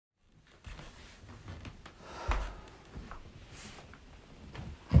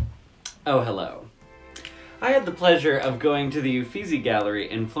Oh, hello. I had the pleasure of going to the Uffizi Gallery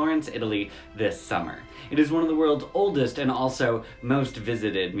in Florence, Italy this summer. It is one of the world's oldest and also most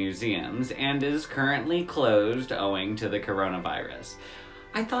visited museums, and is currently closed owing to the coronavirus.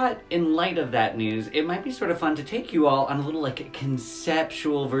 I thought, in light of that news, it might be sort of fun to take you all on a little,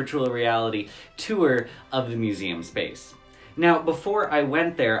 conceptual virtual reality tour of the museum space. Now, before I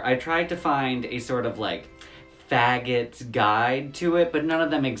went there, I tried to find a sort of, faggot's guide to it, but none of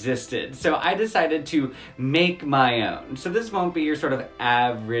them existed. So I decided to make my own. So this won't be your sort of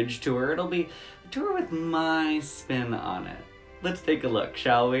average tour. It'll be a tour with my spin on it. Let's take a look,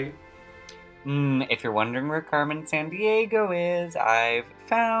 shall we? If you're wondering where Carmen Sandiego is, I've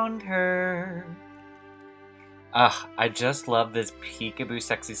found her. I just love this peekaboo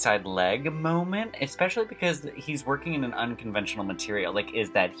sexy side leg moment, especially because he's working in an unconventional material. Like,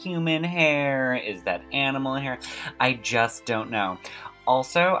 is that human hair? Is that animal hair? I just don't know.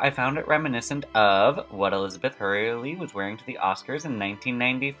 Also, I found it reminiscent of what Elizabeth Hurley was wearing to the Oscars in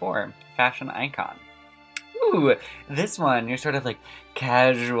 1994. Fashion icon. Ooh, this one, you're sort of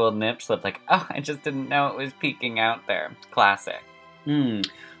casual nip slip, I just didn't know it was peeking out there. Classic.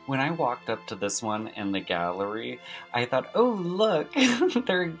 When I walked up to this one in the gallery, I thought, oh look,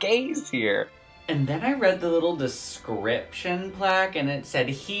 there are gays here. And then I read the little description plaque and it said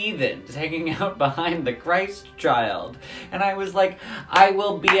heathens hanging out behind the Christ child. And I was like, I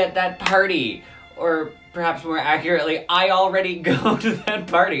will be at that party. Or perhaps more accurately, I already go to that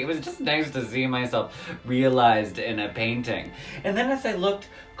party. It was just nice to see myself realized in a painting. And then as I looked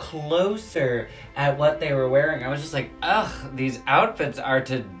closer at what they were wearing, I was just like, ugh, these outfits are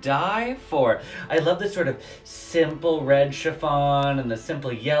to die for. I love this sort of simple red chiffon and the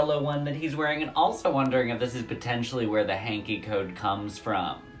simple yellow one that he's wearing, and also wondering if this is potentially where the hanky code comes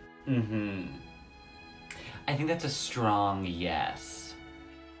from. I think that's a strong yes.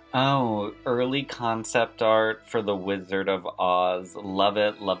 Oh, early concept art for The Wizard of Oz. Love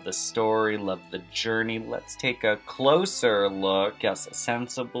it, love the story, love the journey. Let's take a closer look. Yes,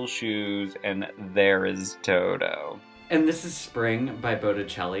 sensible shoes, and there is Toto. And this is Spring by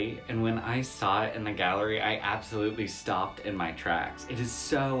Botticelli, and when I saw it in the gallery, I absolutely stopped in my tracks. It is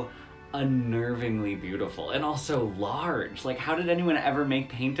so unnervingly beautiful and also large. How did anyone ever make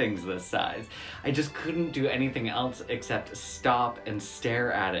paintings this size? I just couldn't do anything else except stop and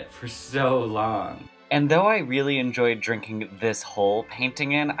stare at it for so long. And though I really enjoyed drinking this whole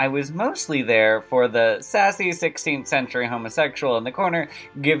painting in, I was mostly there for the sassy 16th century homosexual in the corner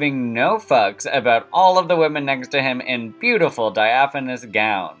giving no fucks about all of the women next to him in beautiful diaphanous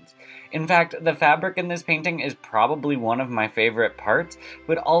gowns. In fact, the fabric in this painting is probably one of my favorite parts,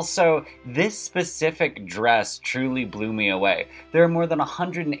 but also this specific dress truly blew me away. There are more than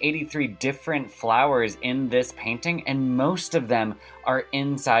 183 different flowers in this painting, and most of them are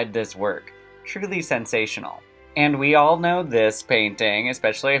inside this work. Truly sensational. And we all know this painting,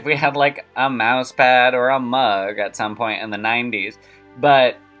 especially if we had a mouse pad or a mug at some point in the 90s.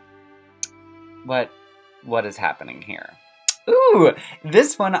 But what is happening here? Ooh,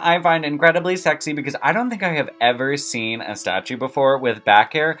 this one I find incredibly sexy because I don't think I have ever seen a statue before with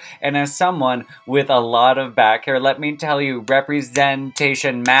back hair, and as someone with a lot of back hair, let me tell you,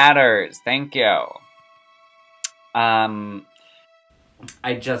 representation matters. Thank you. I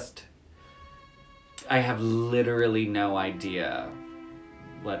have literally no idea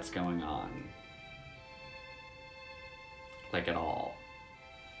what's going on. At all.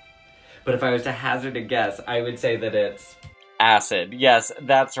 But if I was to hazard a guess, I would say that it's acid. Yes,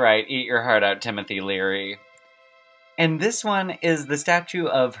 that's right. Eat your heart out, Timothy Leary. And this one is the statue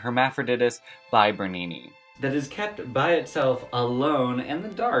of Hermaphroditus by Bernini, that is kept by itself alone in the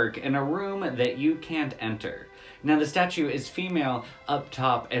dark in a room that you can't enter. Now, the statue is female up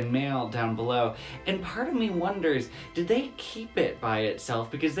top and male down below, and part of me wonders, did they keep it by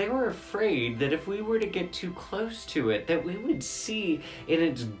itself because they were afraid that if we were to get too close to it, that we would see in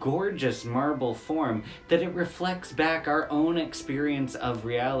its gorgeous marble form that it reflects back our own experience of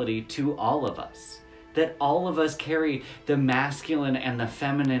reality to all of us? That all of us carry the masculine and the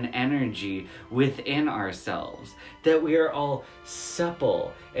feminine energy within ourselves. That we are all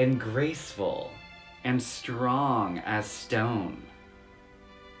supple and graceful and strong as stone.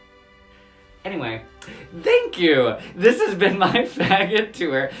 Anyway, thank you! This has been my faggot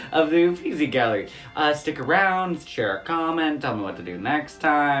tour of the Uffizi Gallery. Stick around, share a comment, tell me what to do next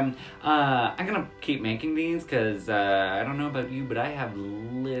time. I'm gonna keep making these because I don't know about you, but I have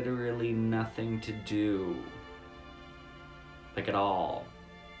literally nothing to do. At all.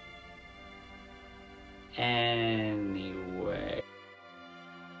 Anyway.